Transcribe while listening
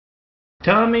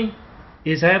Tommy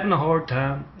is having a hard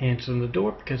time answering the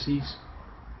door because he's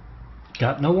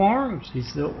got no arms. He's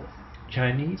still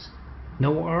Chinese,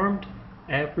 no armed,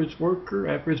 average worker,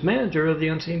 average manager of the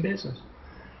unseen business.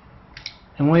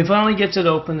 And when he finally gets it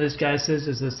open, this guy says,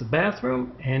 "Is this the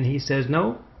bathroom?" And he says,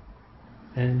 "No."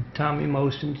 And Tommy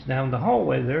motions down the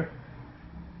hallway there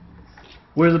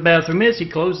where the bathroom is. He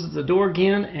closes the door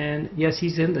again, and yes,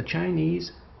 he's in the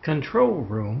Chinese control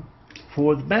room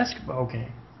for the basketball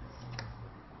game.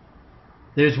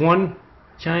 There's one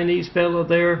Chinese fellow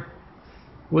there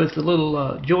with a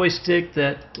little joystick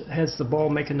that has the ball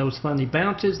making those funny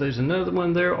bounces. There's another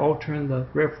one there altering the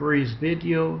referee's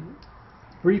video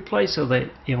replay so that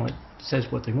it says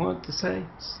what they want to say.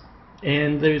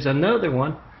 And there's another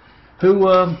one who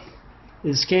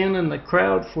is scanning the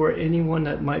crowd for anyone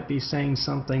that might be saying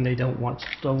something they don't want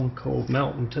Stone Cold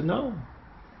Melton to know.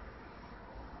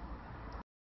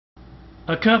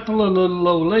 A couple of little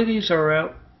old ladies are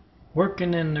out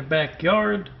working in their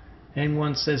backyard, and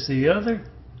one says to the other,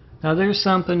 "Now there's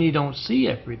something you don't see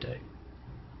every day."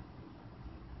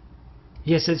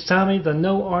 Yes, it's Tommy, the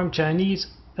no-armed Chinese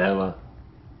fella,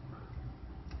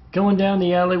 going down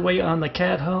the alleyway on the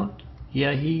cat hunt.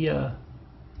 Yeah, he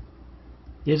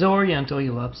is Oriental. He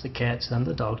loves the cats and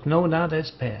the dogs. No, not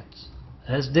as pets,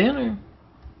 as dinner.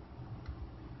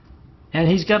 And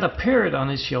he's got a parrot on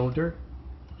his shoulder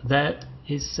that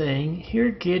is saying,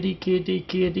 "Here, kitty, kitty,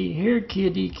 kitty, here,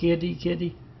 kitty, kitty,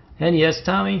 kitty." And yes,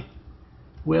 Tommy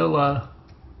will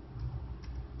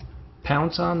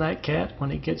pounce on that cat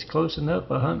when it gets close enough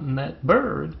of hunting that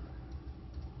bird.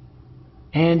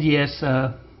 And yes,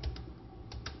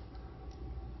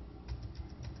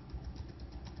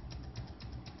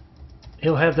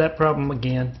 he'll have that problem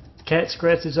again. Cat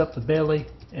scratches up the belly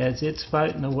as it's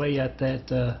fighting away at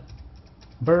that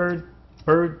bird.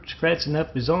 Bird scratching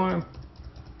up his arm.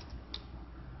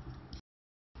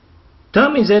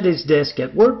 Tommy's at his desk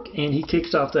at work, and he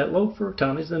kicks off that loafer.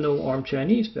 Tommy's the no-armed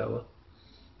Chinese fella.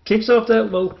 Kicks off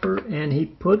that loafer, and he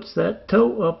puts that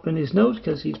toe up in his nose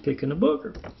because he's picking a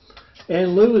booger.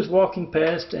 And Lou is walking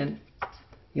past, and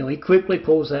he quickly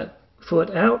pulls that foot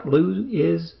out. Lou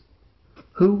is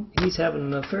who he's having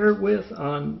an affair with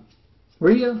on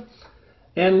Rhea.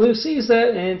 And Lou sees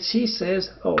that, and she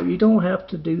says, "Oh, you don't have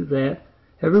to do that.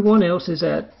 Everyone else is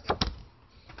at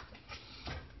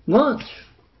lunch."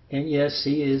 And yes,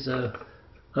 she is a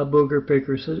booger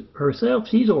picker herself.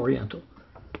 She's Oriental.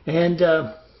 And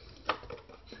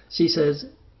she says,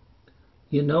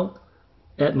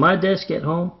 "At my desk at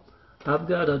home, I've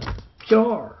got a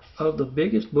jar of the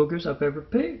biggest boogers I've ever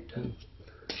picked." And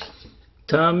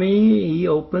Tommy, he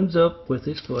opens up with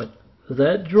his foot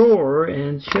that drawer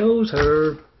and shows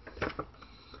her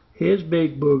his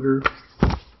big booger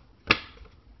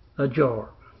ajar.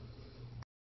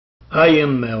 "I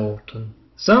am Melton,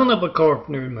 son of a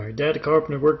carpenter. My dad a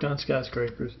carpenter, worked on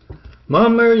skyscrapers.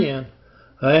 Mom Marianne.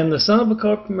 I am the son of a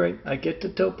carpenter. I get to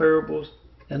tell parables,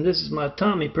 and this is my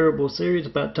Tommy parable series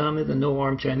about Tommy, the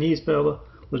no-armed Chinese fella,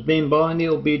 was being blindly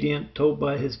obedient, told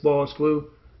by his boss Lou,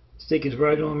 stick his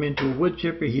right arm into a wood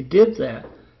chipper. He did that,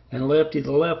 and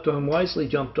the left arm wisely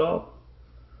jumped off,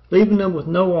 leaving him with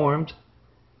no arms.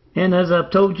 And as I've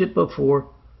told you before,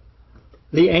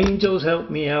 the angels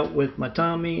helped me out with my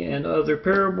Tommy and other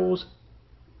parables.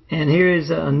 And here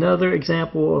is another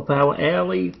example of how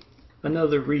Allie,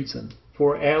 another reason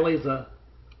for Allie, the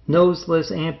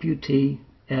noseless amputee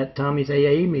at Tommy's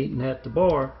AA meeting at the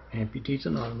bar, Amputees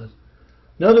Anonymous.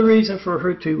 Another reason for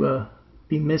her to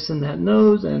be missing that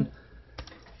nose. And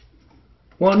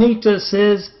Juanita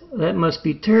says, "That must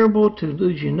be terrible to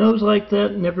lose your nose like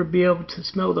that and never be able to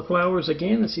smell the flowers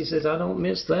again." And she says, "I don't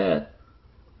miss that.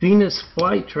 Venus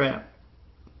flytrap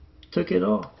took it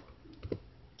off."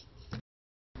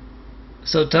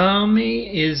 So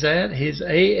Tommy is at his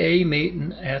AA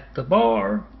meeting at the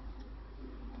bar.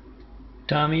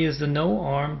 Tommy is the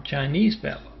no-armed Chinese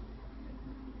fellow.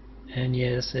 And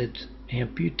yes, it's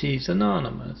Amputees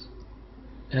Anonymous.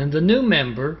 And the new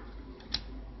member,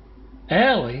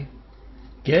 Allie,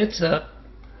 gets up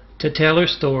to tell her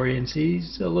story, and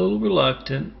she's a little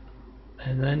reluctant.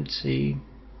 And then she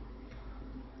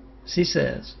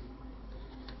says,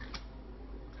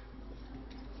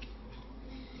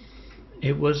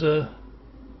 "It was a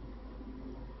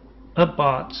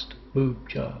botched boob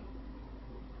job."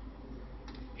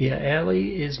 Yeah,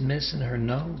 Allie is missing her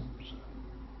nose.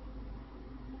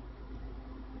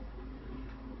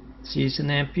 She's an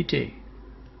amputee.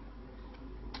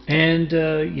 And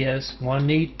yes,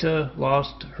 Juanita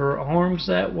lost her arms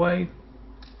that way.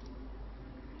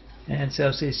 And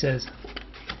so she says,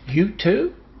 "You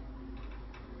too?"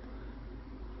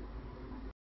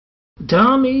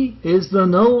 Tommy is the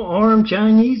no-arm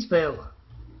Chinese fella,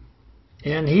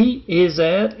 and he is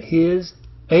at his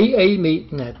AA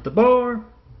meeting at the bar.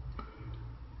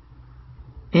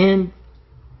 And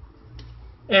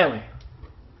Allie,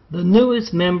 the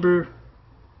newest member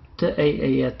to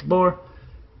AA at the bar,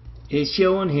 is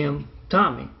showing him,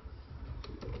 Tommy,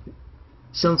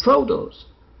 some photos.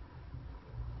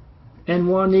 And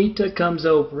Juanita comes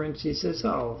over and she says,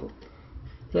 "Oh,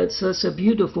 that's such a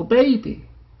beautiful baby."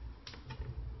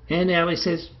 And Allie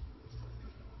says,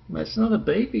 "That's not a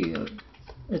baby.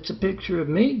 It's a picture of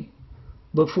me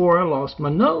before I lost my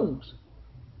nose."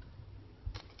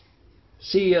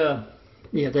 Yeah,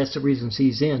 that's the reason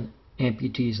she's in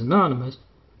Amputees Anonymous.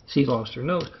 She lost her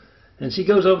nose. And she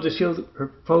goes over to show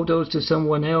her photos to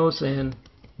someone else, and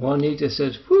Juanita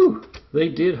says, "Whew, they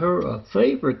did her a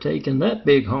favor taking that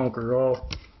big honker off."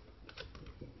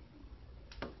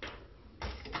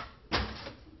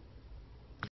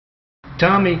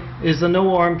 Tommy is the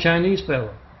no-arm Chinese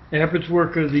fellow. Average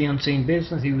worker of the unseen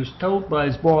business. He was told by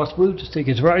his boss Wu to stick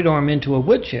his right arm into a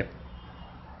wood chip.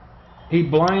 He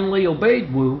blindly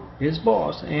obeyed Wu, his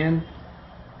boss, and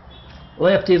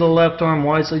Lefty, the left arm,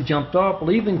 wisely jumped off,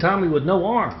 leaving Tommy with no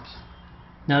arms.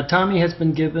 Now Tommy has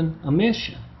been given a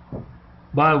mission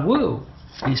by Wu.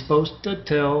 He's supposed to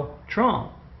tell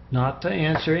Trump not to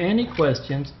answer any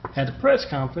questions at a press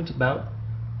conference about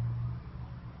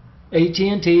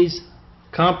AT&T's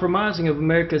compromising of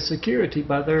America's security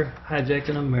by their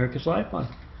hijacking of America's lifeline.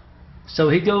 So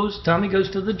Tommy goes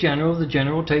to the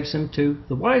general takes him to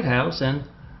the White House, and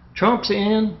Trump's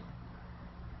in,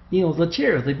 the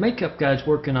chair. The makeup guy's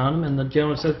working on him, and the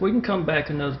general says, "We can come back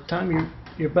another time.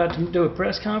 You're about to do a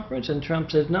press conference?" And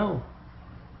Trump says, "No,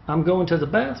 I'm going to the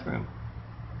bathroom.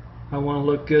 I want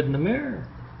to look good in the mirror."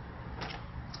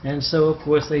 And so, of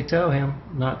course, they tell him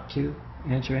not to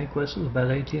answer any questions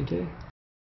about AT&T.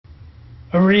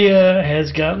 Maria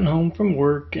has gotten home from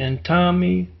work, and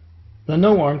Tommy, the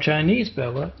no-arm Chinese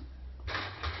fella,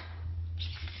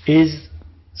 is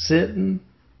sitting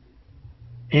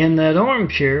in that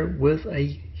armchair with a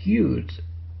huge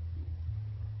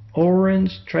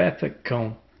orange traffic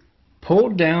cone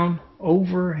pulled down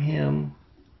over him,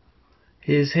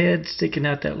 his head sticking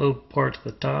out that little part at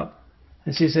the top.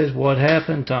 And she says, "What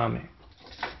happened, Tommy?"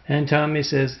 And Tommy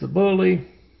says, "The bully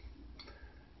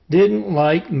didn't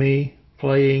like me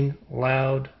playing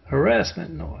loud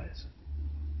harassment noise.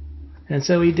 And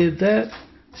so he did that."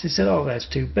 She said, "Oh, that's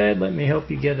too bad. Let me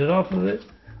help you get it off of it.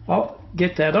 I'll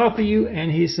get that off of you."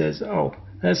 And he says, "Oh,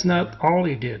 that's not all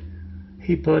he did.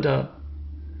 He put a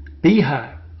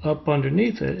beehive up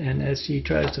underneath it." And as she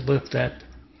tries to lift that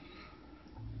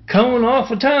cone off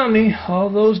of Tommy,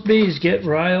 all those bees get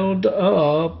riled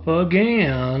up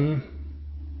again.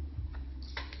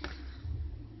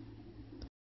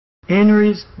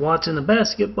 Henry's watching a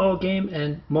basketball game,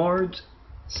 and Marge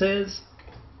says,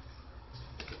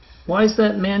 "Why is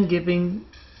that man giving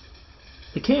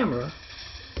the camera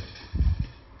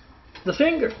the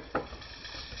finger?"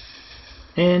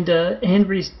 And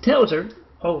Henry tells her,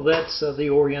 "Oh, that's the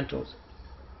Orientals.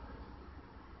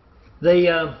 They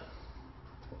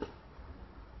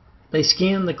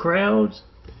scan the crowds,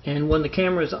 and when the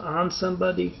camera's on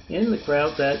somebody in the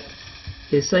crowd that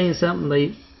is saying something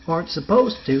they aren't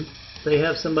supposed to, they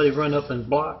have somebody run up and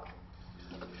block.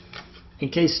 In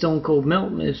case Stone Cold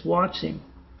Melton is watching,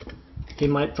 he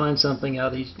might find something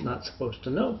out he's not supposed to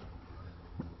know."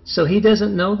 So he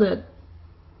doesn't know that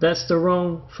that's the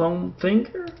wrong foam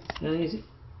finger? And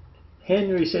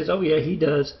Henry says, "Oh yeah, he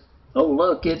does. Oh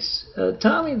look, it's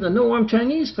Tommy, the no-arm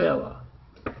Chinese fella.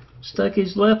 Stuck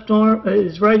his right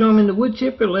arm in the wood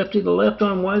chipper. Lefty, the left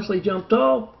arm, wisely jumped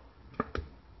off,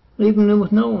 leaving him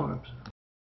with no arms."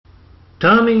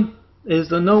 Tommy is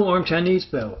the no-arm Chinese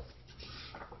fella.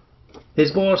 His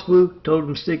boss Wu told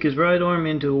him to stick his right arm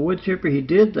into a wood chipper. He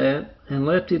did that, and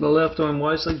Lefty, the left arm,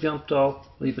 wisely jumped off,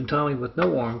 leaving Tommy with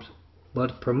no arms but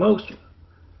a promotion.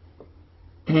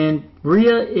 And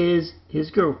Rhea is his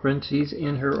girlfriend. She's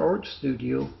in her art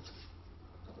studio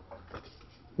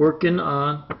working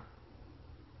on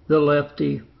the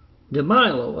Lefty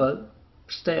DeMilo, a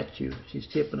statue she's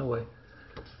chipping away.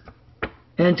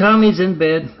 And Tommy's in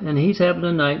bed, and he's having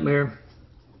a nightmare.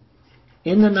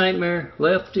 In the nightmare,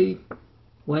 Lefty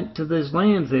went to this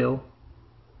landfill,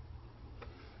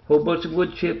 a whole bunch of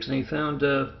wood chips, and he found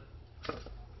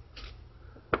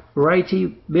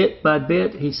variety bit by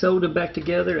bit. He sewed it back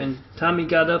together, and Tommy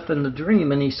got up in the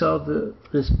dream, and he saw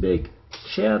this big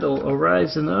shadow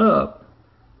arising up.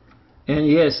 And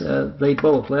yes, they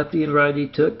both, Lefty and Righty,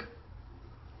 took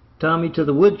Tommy to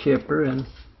the wood chipper, and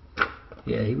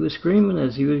yeah, he was screaming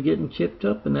as he was getting chipped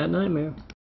up in that nightmare.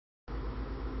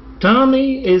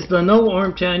 Tommy is the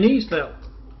no-armed Chinese fella,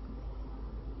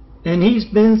 and he's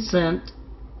been sent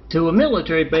to a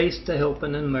military base to help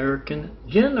an American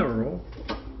general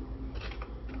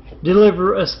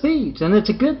deliver a speech. And it's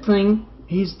a good thing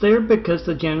he's there because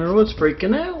the general is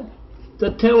freaking out.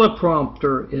 The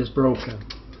teleprompter is broken.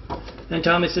 And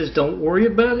Tommy says, "Don't worry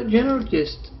about it, General.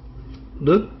 Just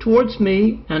look towards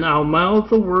me and I'll mouth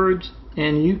the words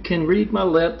and you can read my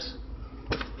lips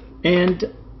and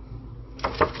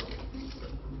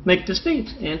make the speech."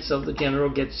 And so the general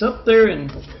gets up there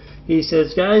and he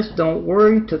says, "Guys, don't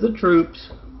worry," to the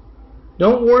troops.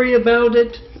 "Don't worry about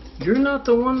it. You're not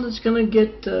the one that's going to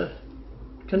get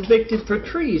convicted for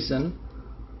treason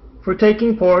for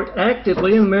taking part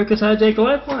actively in America's hijacked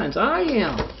lifelines. I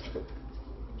am."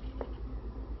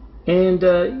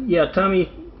 And yeah, Tommy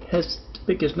has to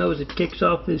pick his nose. It kicks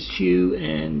off his shoe,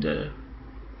 and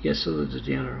yes, so does the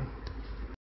general.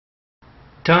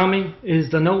 Tommy is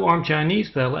the no-armed Chinese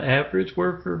fella, average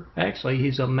worker. Actually,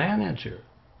 he's a manager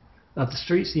of the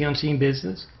streets, the unseen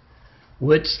business,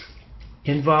 which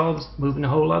involves moving a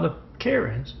whole lot of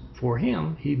Karens. For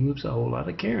him, he moves a whole lot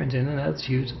of Karens in and out of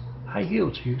shoes,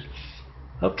 high-heeled shoes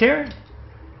of Karen.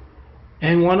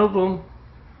 And one of them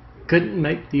couldn't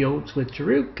make the old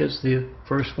switcheroo because the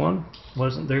first one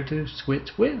wasn't there to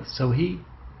switch with. So he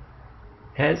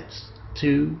has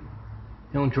to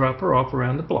drop her off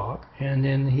around the block, and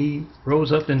then he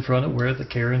rolls up in front of where the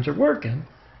Karens are working.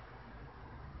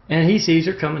 And he sees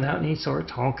her coming out and he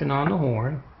starts honking on the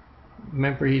horn.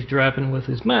 Remember, he's driving with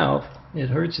his mouth. It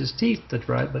hurts his teeth to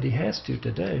drive, but he has to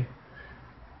today.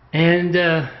 And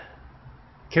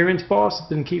Karen's boss has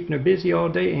been keeping her busy all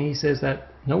day, and he says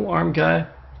that no-armed guy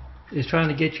is trying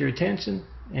to get your attention.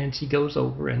 And she goes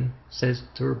over and says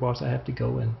to her boss, "I have to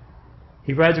go." And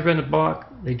he rides around the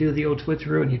block. They do the old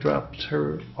switcheroo, and he drops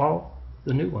her off,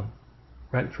 the new one,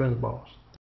 right in front of the boss.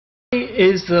 He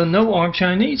is the no-armed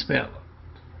Chinese fella.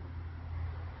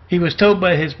 He was told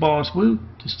by his boss, Wu,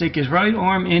 to stick his right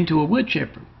arm into a wood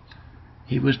chipper.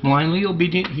 He was blindly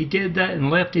obedient. He did that, and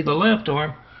Lefty, the left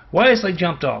arm, wisely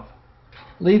jumped off,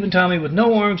 leaving Tommy with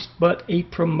no arms but a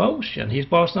promotion. He's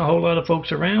bossing a whole lot of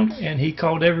folks around, and he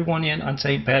called everyone in on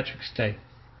St. Patrick's Day,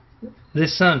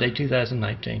 this Sunday,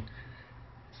 2019.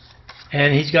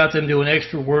 And he's got them doing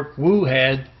extra work Wu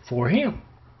had for him.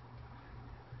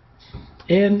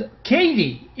 And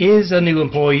Katie is a new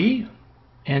employee,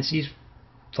 and she's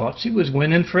thought she was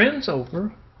winning friends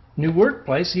over. New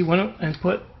workplace, he went up and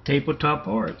put tabletop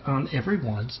art on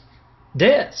everyone's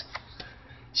desk.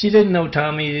 She didn't know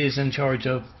Tommy is in charge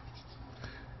of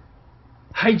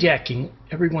hijacking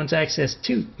everyone's access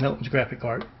to Melton's graphic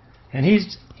art. And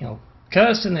he's,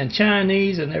 cussing in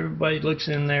Chinese, and everybody looks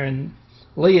in there, and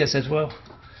Leah says, "Well,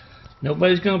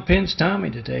 nobody's going to pinch Tommy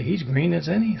today. He's green as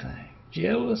anything.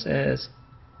 Jealous as."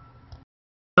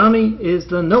 Tommy is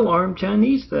the no-armed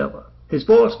Chinese fella. His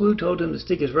boss, Wu, told him to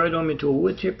stick his right arm into a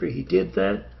wood chipper. He did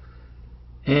that.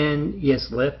 And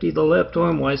yes, Lefty, the left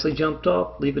arm, wisely jumped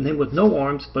off, leaving him with no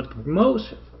arms but a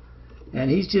promotion. And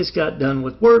he's just got done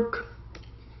with work.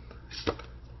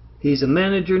 He's a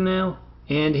manager now,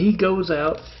 and he goes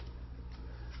out,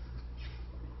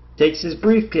 takes his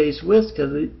briefcase with,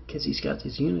 because he's got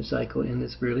this unicycle in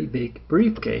this really big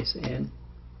briefcase, and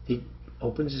he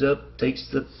opens it up, takes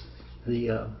the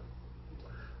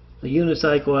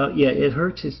unicycle out. Yeah, it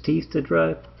hurts his teeth to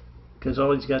drive because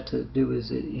all he's got to do is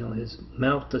his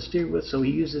mouth to steer with. So he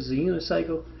uses the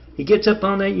unicycle. He gets up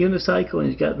on that unicycle and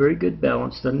he's got very good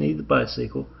balance. Doesn't need the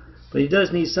bicycle, but he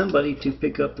does need somebody to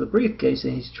pick up the briefcase,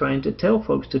 and he's trying to tell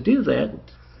folks to do that.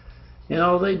 And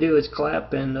all they do is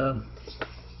clap and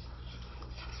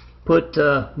put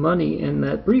money in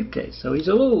that briefcase. So he's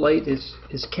a little late.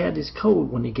 His cat is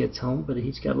cold when he gets home, but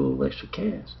he's got a little extra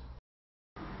cash.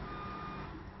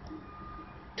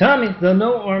 Tommy, the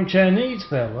no-armed Chinese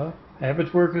fella,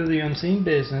 average worker of the unseen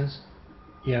business,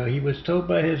 he was told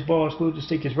by his boss, Wu, to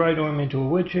stick his right arm into a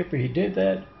wood chipper. He did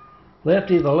that.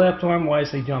 Lefty, the left arm,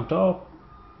 wisely jumped off,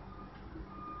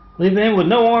 leaving him with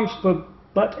no arms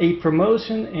but a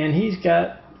promotion. And he's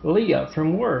got Leah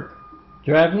from work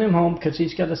driving him home because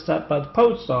he's got to stop by the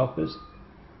post office.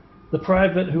 The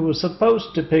private who was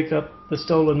supposed to pick up the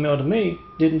stolen mail to me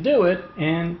didn't do it,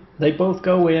 and they both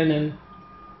go in, and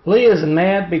Leah's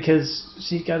mad because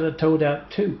she's got to tote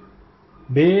out 2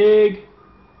 big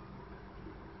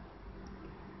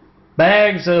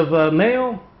bags of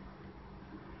mail.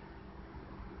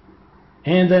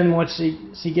 And then once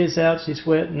she gets out, she's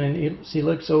sweating, and she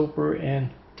looks over, and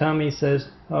Tommy says,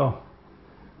 "Oh,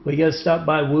 we got to stop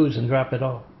by Wu's and drop it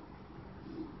off.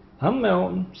 I'm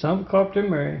Melton, son of Carpenter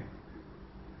Murray.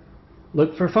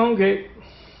 Look for phone gate.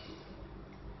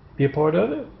 Be a part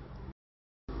of it."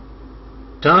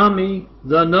 Tommy,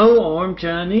 the no-arm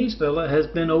Chinese fella, has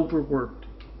been overworked.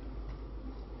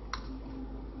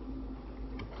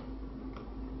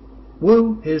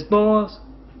 Wu, his boss,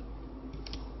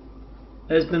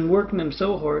 has been working him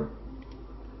so hard,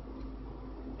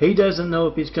 he doesn't know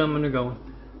if he's coming or going.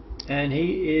 And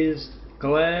he is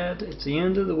glad it's the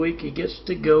end of the week. He gets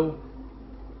to go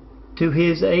to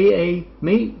his AA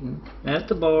meeting at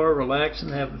the bar, relax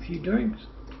and have a few drinks.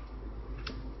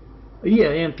 Yeah,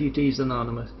 Amputees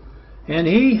Anonymous. And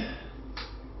he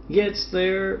gets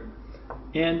there,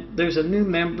 and there's a new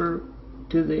member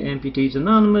to the Amputees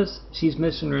Anonymous. She's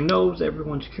missing her nose.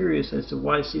 Everyone's curious as to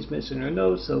why she's missing her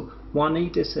nose. So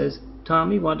Juanita says,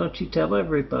 Tommy, why don't you tell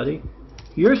everybody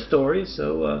your story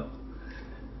so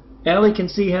Allie can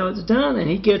see how it's done? And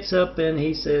he gets up and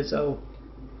he says, oh,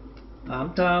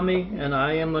 I'm Tommy and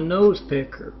I am a nose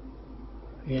picker.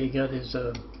 Yeah, he got his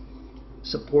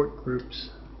support groups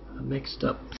mixed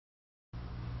up.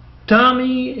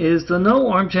 Tommy is the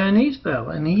no-arm Chinese fella,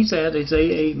 and he's at his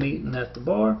AA meeting at the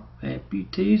bar,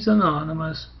 Amputees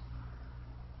Anonymous.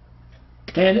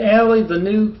 And Allie, the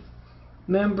new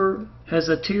member, has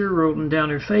a tear rolling down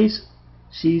her face.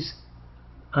 She's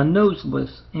a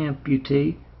noseless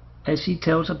amputee, as she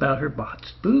tells about her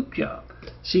botched boob job.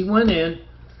 She went in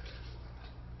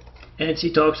and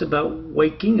she talks about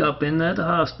waking up in that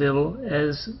hospital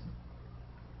as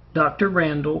Dr.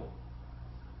 Randall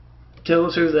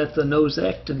tells her that the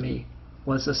nosectomy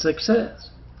was a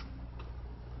success.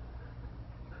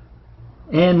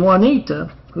 And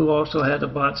Juanita, who also had a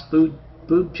botched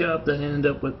boob job that ended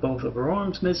up with both of her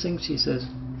arms missing, she says,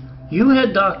 you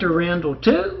had Dr. Randall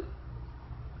too?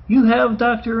 You have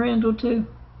Dr. Randall too?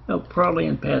 Oh, probably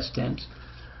in past tense.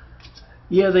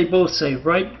 Yeah, they both say,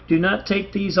 right, do not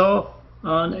take these off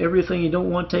on everything you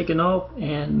don't want taken off,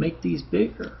 and make these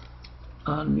bigger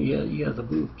on the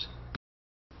boobs.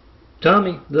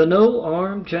 Tommy, the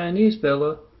no-arm Chinese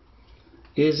fella,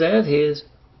 is at his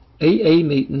AA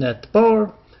meeting at the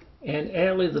bar, and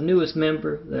Allie, the newest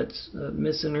member that's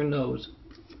missing her nose,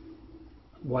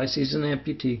 why she's an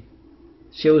amputee,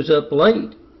 shows up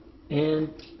late, and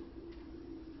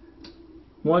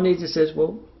Juanita says,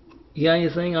 well, you got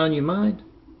anything on your mind?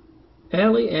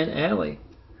 Allie,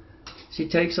 she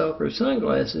takes off her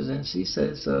sunglasses and she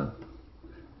says,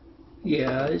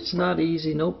 yeah, it's not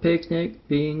easy, no picnic,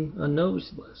 being a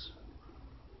noseless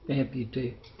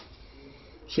amputee.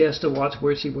 She has to watch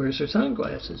where she wears her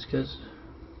sunglasses because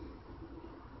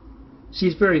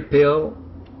she's very pale,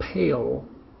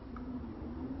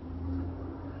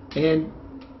 and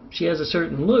she has a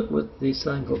certain look with these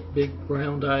big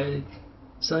round-eyed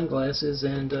sunglasses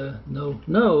and no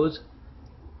nose.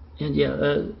 And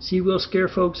yeah, she will scare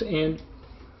folks, and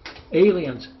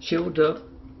aliens showed up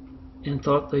and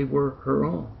thought they were her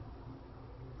own.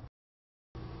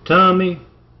 Tommy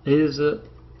is the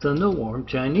no-arm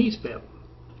Chinese fella.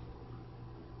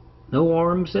 No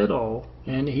arms at all,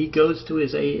 and he goes to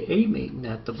his AA meeting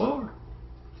at the bar,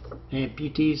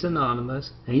 Amputees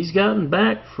Anonymous. And he's gotten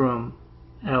back from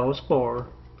Al's bar.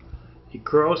 He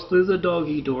crossed through the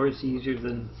doggy door. It's easier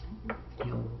than,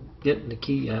 getting the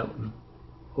key out and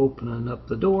opening up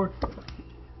the door.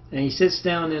 And he sits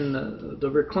down in the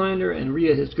recliner, and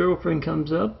Rhea, his girlfriend,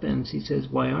 comes up and she says,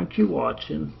 why aren't you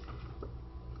watching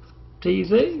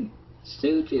TV?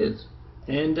 Stooges.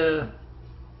 And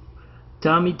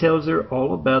Tommy tells her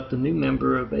all about the new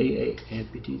member of AA,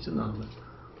 Amputees Anonymous,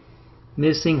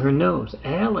 missing her nose,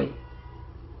 Allie.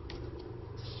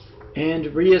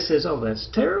 And Rhea says, oh, that's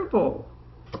terrible.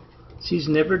 She's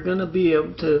never going to be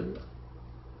able to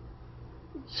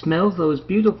smell those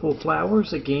beautiful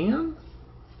flowers again.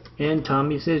 And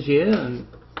Tommy says, yeah, and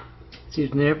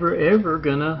she's never ever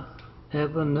gonna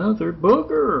have another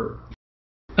booger.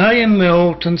 I am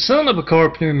Melton, son of a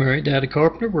carpenter, married dad a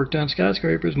carpenter, worked on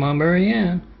skyscrapers, Mom Mary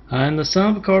Ann. I am the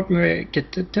son of a carpenter, I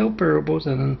get to tell parables,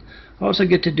 and then also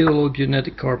get to do a little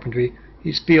genetic carpentry.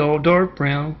 Used to be all dark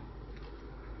brown,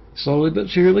 slowly but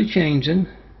surely changing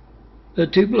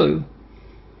to blue.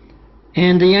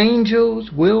 And the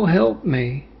angels will help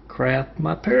me craft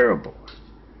my parables.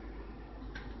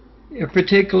 They're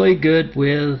particularly good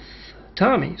with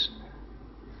Tommy's.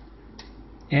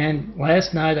 And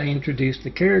last night I introduced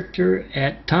the character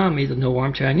at Tommy, the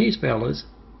no-arm Chinese fella's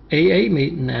AA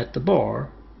meeting at the bar.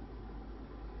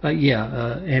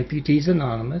 Amputees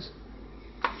Anonymous.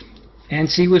 And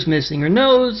she was missing her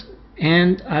nose,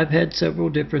 and I've had several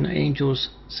different angels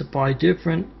supply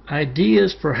different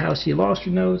ideas for how she lost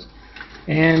her nose.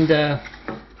 And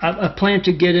I plan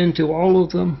to get into all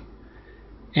of them.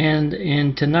 And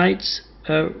in tonight's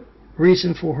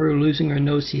reason for her losing her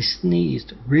nose, she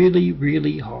sneezed really,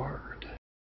 really hard.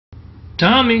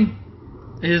 Tommy,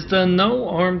 is the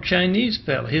no-armed Chinese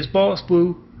fella. His boss,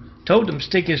 Wu, told him to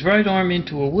stick his right arm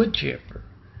into a wood chipper.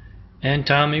 And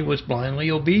Tommy was blindly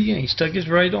obedient. He stuck his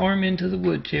right arm into the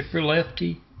wood chipper,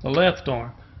 the left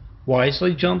arm.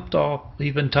 Wisely jumped off,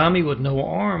 leaving Tommy with no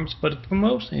arms, but a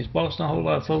promotion. He's bossing a whole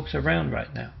lot of folks around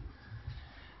right now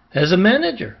as a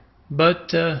manager.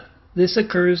 But this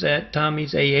occurs at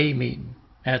Tommy's AA meeting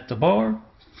at the bar.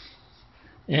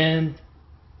 And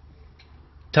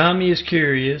Tommy is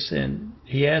curious, and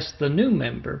he asks the new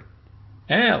member,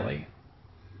 Allie,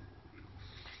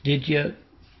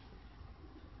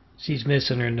 she's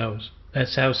missing her nose.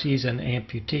 That's how she's an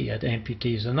amputee at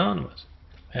Amputees Anonymous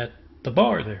at the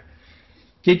bar there.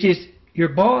 Did your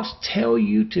boss tell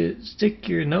you to stick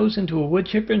your nose into a wood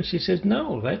chipper? And she says,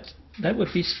 no, that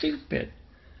would be stupid.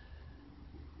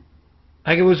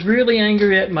 I was really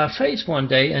angry at my face one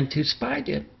day, and to spite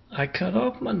it, I cut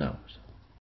off my nose.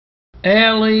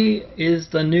 Allie is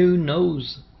the new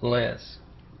noseless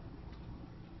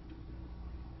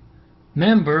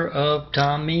member of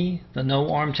Tommy, the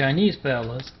no-armed Chinese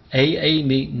fella's AA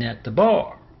meeting at the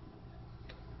bar.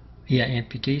 Yeah,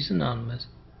 Amputees Anonymous.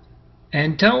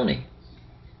 And Tony,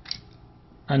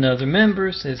 another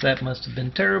member, says that must have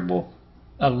been terrible,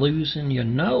 losing your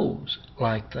nose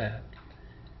like that.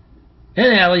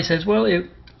 And Allie says, well,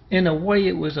 in a way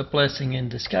it was a blessing in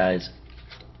disguise.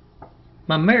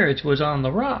 My marriage was on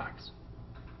the rocks.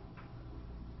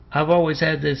 I've always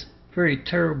had this very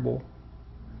terrible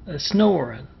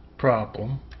snoring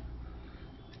problem.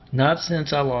 Not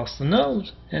since I lost the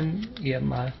nose. And yeah,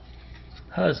 my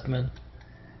husband,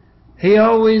 he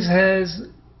always has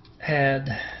had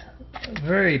a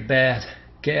very bad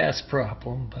gas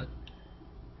problem, but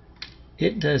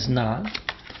it does not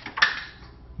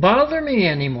bother me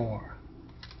anymore.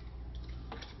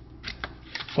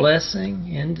 Blessing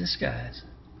in disguise.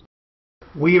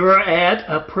 We were at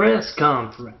a press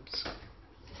conference,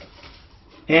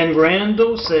 and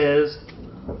Randall says,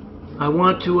 I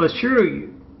want to assure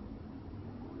you,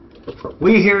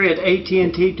 we here at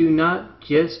AT&T do not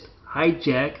just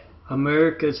hijack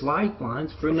America's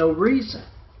lifelines for no reason.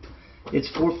 It's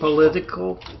for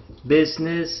political,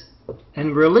 business,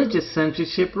 and religious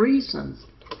censorship reasons.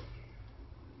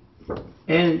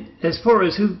 And as far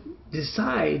as who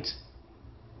decides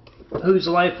whose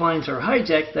lifelines are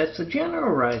hijacked, that's the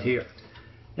general right here.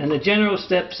 And the general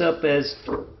steps up as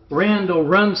Randall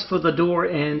runs for the door,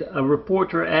 and a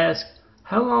reporter asks,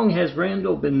 how long has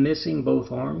Randall been missing both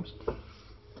arms?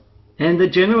 And the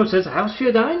general says, how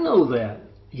should I know that?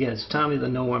 Yes, Tommy, the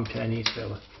no-armed Chinese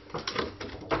fella.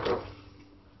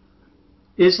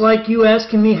 It's like you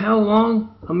asking me how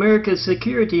long America's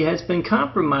security has been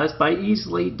compromised by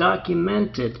easily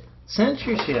documented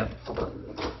censorship.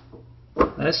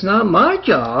 That's not my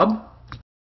job.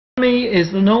 Tommy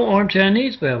is the no-armed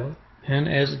Chinese fella, and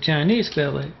as a Chinese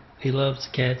fella, he loves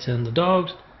the cats and the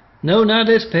dogs. No, not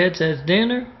his pets, as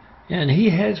dinner, and he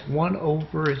has won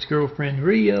over his girlfriend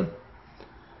Rhea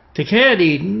to cat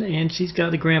eating, and she's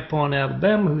got a grandpa in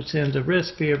Alabama who sends a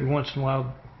recipe every once in a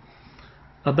while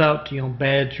about,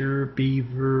 badger,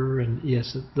 beaver, and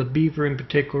yes, the beaver in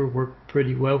particular worked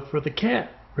pretty well for the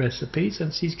cat recipes,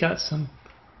 and she's got some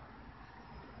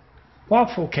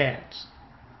waffle cats,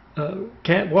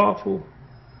 cat waffle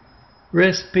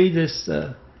recipe this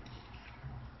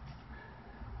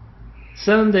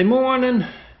Sunday morning,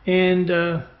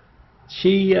 and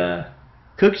she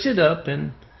cooks it up,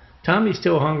 and Tommy's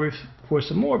still hungry for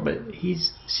some more, but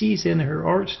she's in her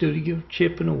art studio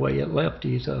chipping away at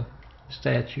Lefty's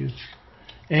statues.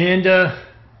 And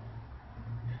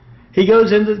he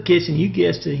goes into the kitchen. You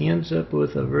guessed it, he ends up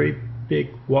with a very big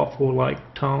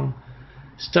waffle-like tongue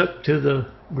stuck to the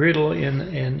griddle in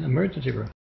an emergency room.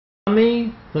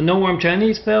 Tommy, the no-armed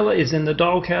Chinese fella, is in the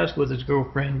doghouse with his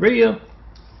girlfriend Rhea.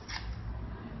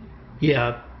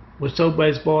 Yeah, was told by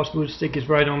his boss would stick his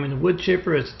right arm in the wood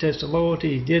chipper as a test of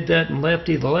loyalty. He did that, and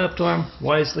Lefty, the left arm,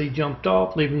 wisely jumped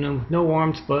off, leaving him with no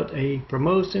arms but a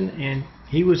promotion, and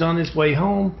he was on his way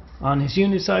home on his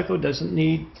unicycle. Doesn't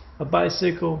need a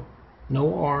bicycle,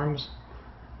 no arms,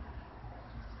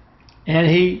 and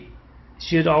he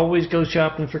should always go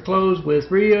shopping for clothes with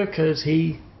Rhea, because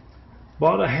he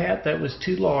bought a hat that was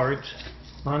too large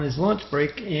on his lunch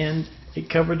break, and it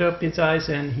covered up his eyes,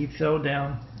 and he fell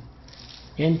down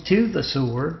into the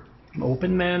sewer,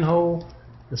 open manhole.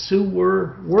 The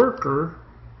sewer worker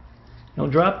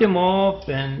dropped him off,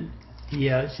 and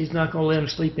she's not going to let him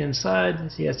sleep inside.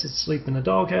 He has to sleep in the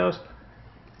doghouse.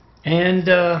 And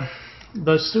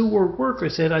the sewer worker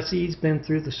said, I see he's been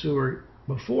through the sewer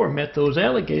before, met those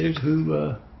alligators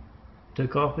who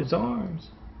took off his arms.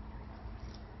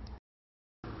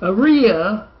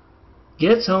 Rhea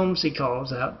Gets home, she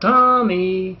calls out,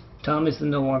 Tommy! Tommy's the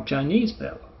no-armed Chinese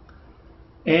fellow.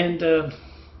 And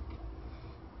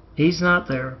he's not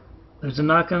there. There's a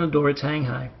knock on the door. It's Hang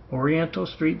Hai, Oriental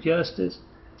Street Justice.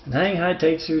 And Hang Hai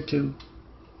takes her to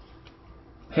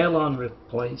Hell on Earth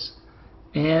place.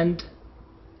 And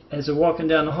as they're walking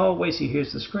down the hallway, she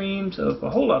hears the screams of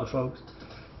a whole lot of folks.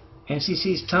 And she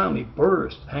sees Tommy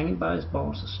burst, hanging by his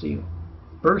balls of steel.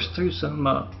 Burst through some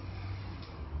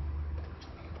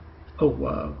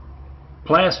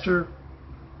plaster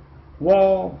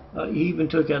wall. He even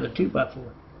took out a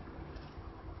 2x4.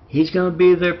 He's going to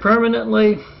be there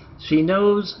permanently. She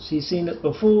knows. She's seen it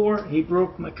before. He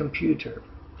broke my computer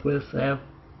with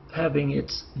having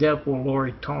its devil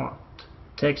Lori taunt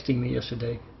texting me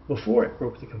yesterday before it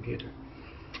broke the computer.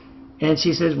 And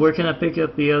she says, where can I pick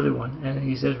up the other one? And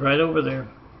he says, right over there.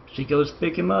 She goes to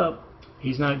pick him up.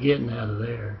 He's not getting out of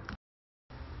there.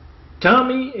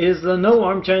 Tommy is the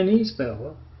no-armed Chinese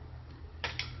fella.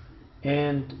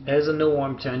 And as a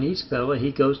no-armed Chinese fella,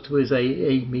 he goes to his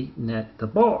AA meeting at the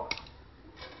bar.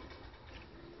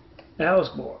 Al's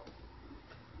bar.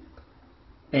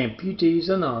 Amputees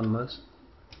Anonymous.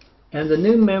 And the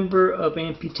new member of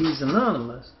Amputees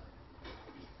Anonymous,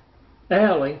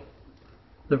 Allie,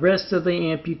 the rest of the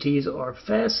amputees are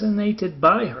fascinated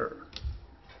by her.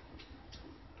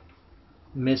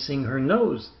 Missing her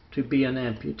nose to be an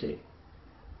amputee.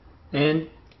 And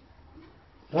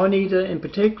Juanita in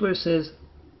particular says,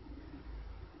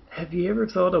 have you ever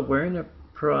thought of wearing a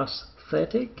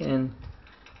prosthetic? And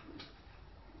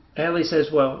Allie says,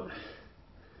 well,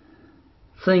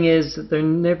 thing is that they're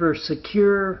never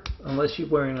secure unless you're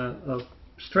wearing a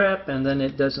strap, and then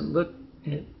it doesn't look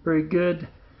very good.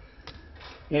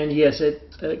 And yes,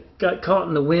 it got caught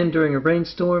in the wind during a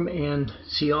rainstorm, and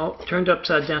she turned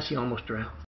upside down. She almost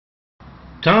drowned.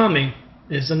 Tommy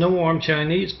is a no-armed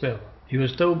Chinese fellow. He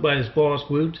was told by his boss,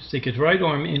 Wu, to stick his right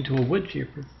arm into a wood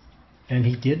chipper, and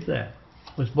he did that.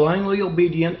 Was blindly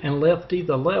obedient, and Lefty,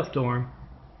 the left arm,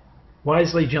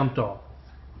 wisely jumped off.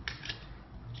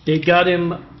 It got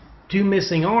him 2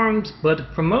 missing arms, but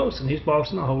a promotion. He's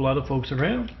bossing a whole lot of folks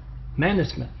around.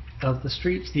 Management of the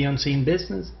streets, the unseen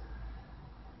business.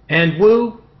 And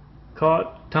Wu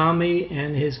caught Tommy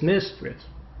and his mistress,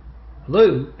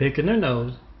 Lou, picking their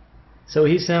nose. So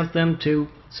he sent them to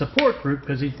support group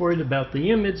because he's worried about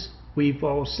the image. We've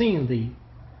all seen the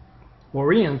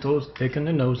Orientals picking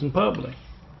their nose in public.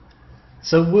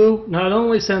 So Wu not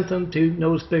only sent them to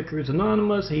Nose Pickers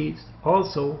Anonymous, he's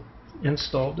also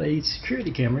installed a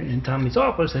security camera in Tommy's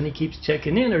office, and he keeps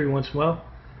checking in every once in a while.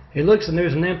 He looks, and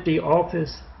there's an empty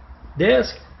office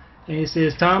desk, and he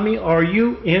says, Tommy, are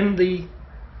you in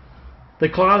the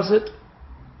closet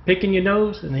picking your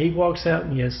nose? And he walks out,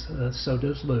 and yes, so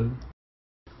does Lou.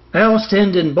 Al's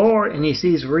tending bar, and he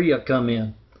sees Rhea come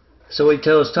in. So he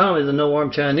tells Tommy, the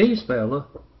no-armed Chinese fella,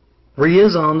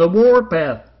 Rhea's on the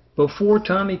warpath. Before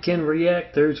Tommy can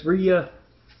react, there's Rhea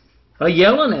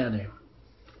yelling at him.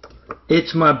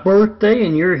 It's my birthday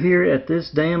and you're here at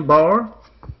this damn bar?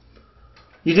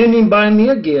 You didn't even buy me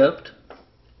a gift.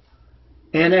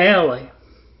 And Allie,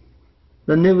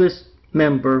 the newest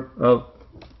member of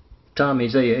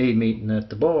Tommy's AA meeting at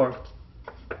the bar,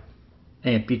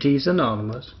 Amputees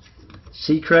Anonymous,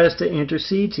 she tries to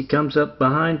intercede. She comes up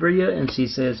behind Rhea and she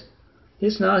says,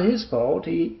 it's not his fault.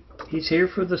 He's here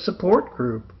for the support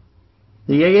group,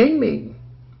 the AA meeting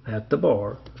at the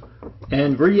bar.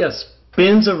 And Rhea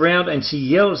spins around and she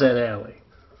yells at Allie,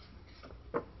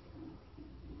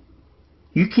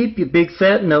 you keep your big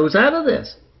fat nose out of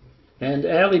this. And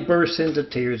Allie bursts into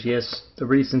tears. Yes, the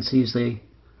reason she's the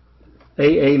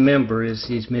AA member is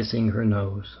she's missing her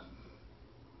nose.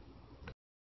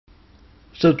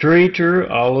 So Traitor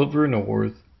Oliver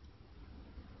North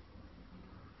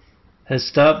has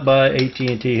stopped by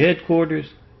AT&T headquarters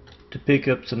to pick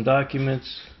up some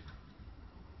documents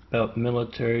about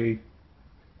military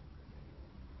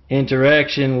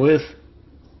interaction with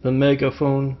the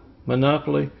megaphone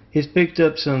monopoly. He's picked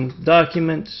up some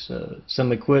documents,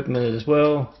 some equipment as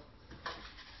well,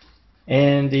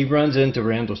 and he runs into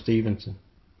Randall Stevenson.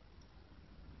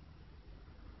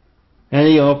 And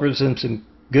he offers him some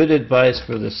good advice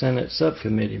for the Senate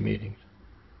subcommittee meetings.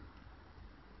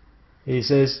 He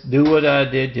says, do what I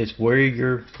did, just wear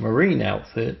your Marine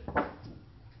outfit,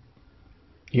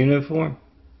 uniform.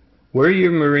 Wear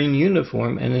your Marine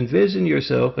uniform and envision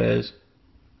yourself as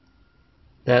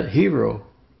that hero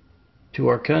to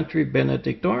our country,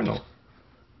 Benedict Arnold.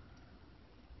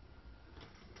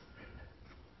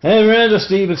 And Randall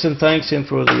Stevenson thanks him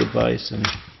for the advice, and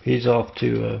he's off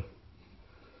to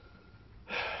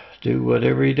do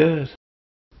whatever he does.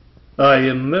 I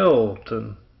am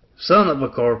Melton, son of a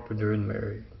carpenter and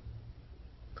married.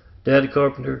 Dad a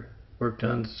carpenter, worked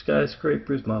on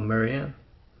skyscrapers, Mom Marianne.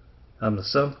 I'm the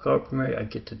son of a carpenter, I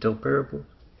get to tell parables.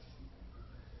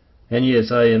 And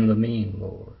yes, I am the mean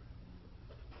Lord.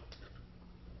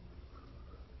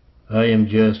 I am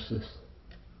justice.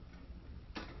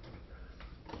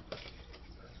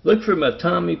 Look for my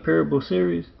Tami parable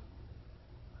series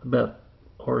about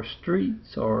our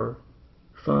streets, our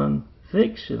fun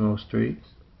fictional streets.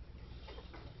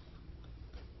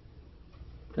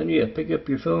 Then yeah, pick up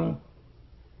your phone,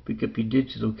 pick up your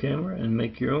digital camera and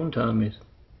make your own Tamis.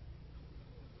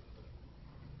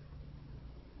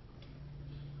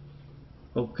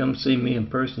 Oh, come see me in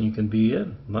person, you can be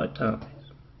in my Tamis.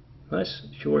 Nice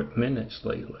short minutes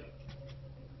lately.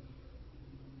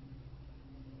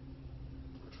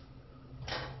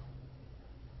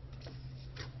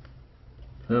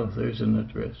 Oh, there's an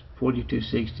address.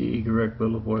 4260 Eagle Rock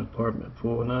Boulevard, apartment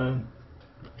 409.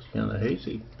 It's kind of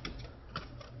hazy.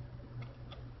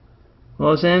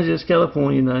 Los Angeles,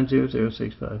 California,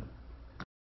 90065.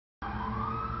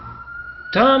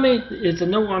 Tommy is a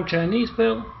no-arm Chinese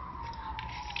fellow.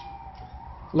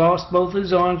 Lost both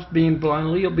his arms being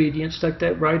blindly obedient, stuck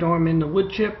that right arm in the wood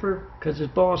chipper because his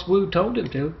boss Wu told him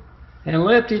to, and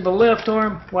lefty the left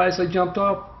arm wisely jumped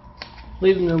off,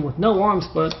 leaving him with no arms,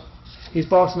 but he's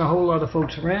bossing a whole lot of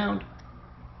folks around.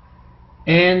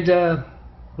 And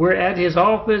we're at his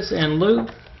office, and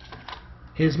Luke,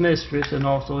 his mistress and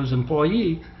also his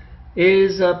employee,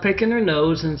 is picking her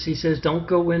nose, and she says don't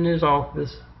go in his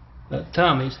office,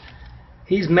 Tommy's.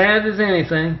 He's mad as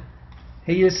anything.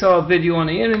 He just saw a video on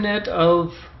the internet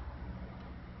of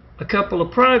a couple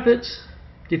of privates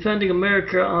defending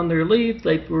America on their leave.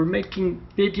 They were making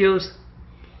videos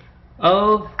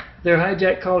of their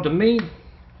hijack call to me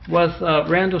with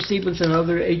Randall Stevens and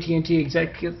other AT&T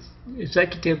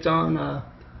executives on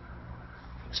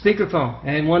speakerphone.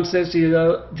 And one says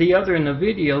to the other in the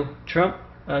video, Trump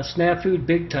snafu'd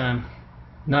big time,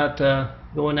 not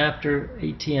going after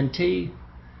AT&T,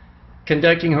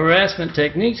 conducting harassment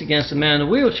techniques against a man in a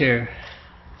wheelchair.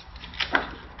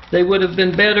 They would have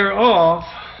been better off,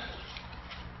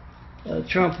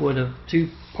 Trump would have, to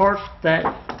park that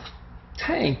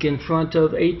tank in front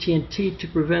of AT&T to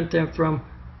prevent them from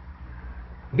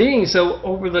being so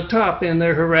over the top in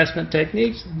their harassment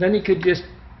techniques. Then he could just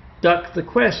duck the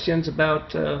questions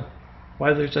about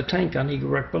why there's a tank on Eagle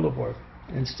Rock Boulevard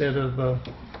instead of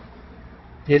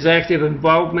his active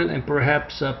involvement and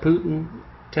perhaps Putin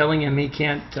telling him he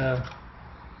can't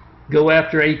go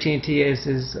after AT&T as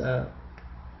his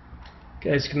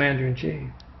as commander-in-chief.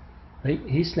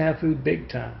 He snafu'd big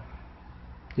time,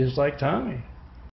 just like Tommy.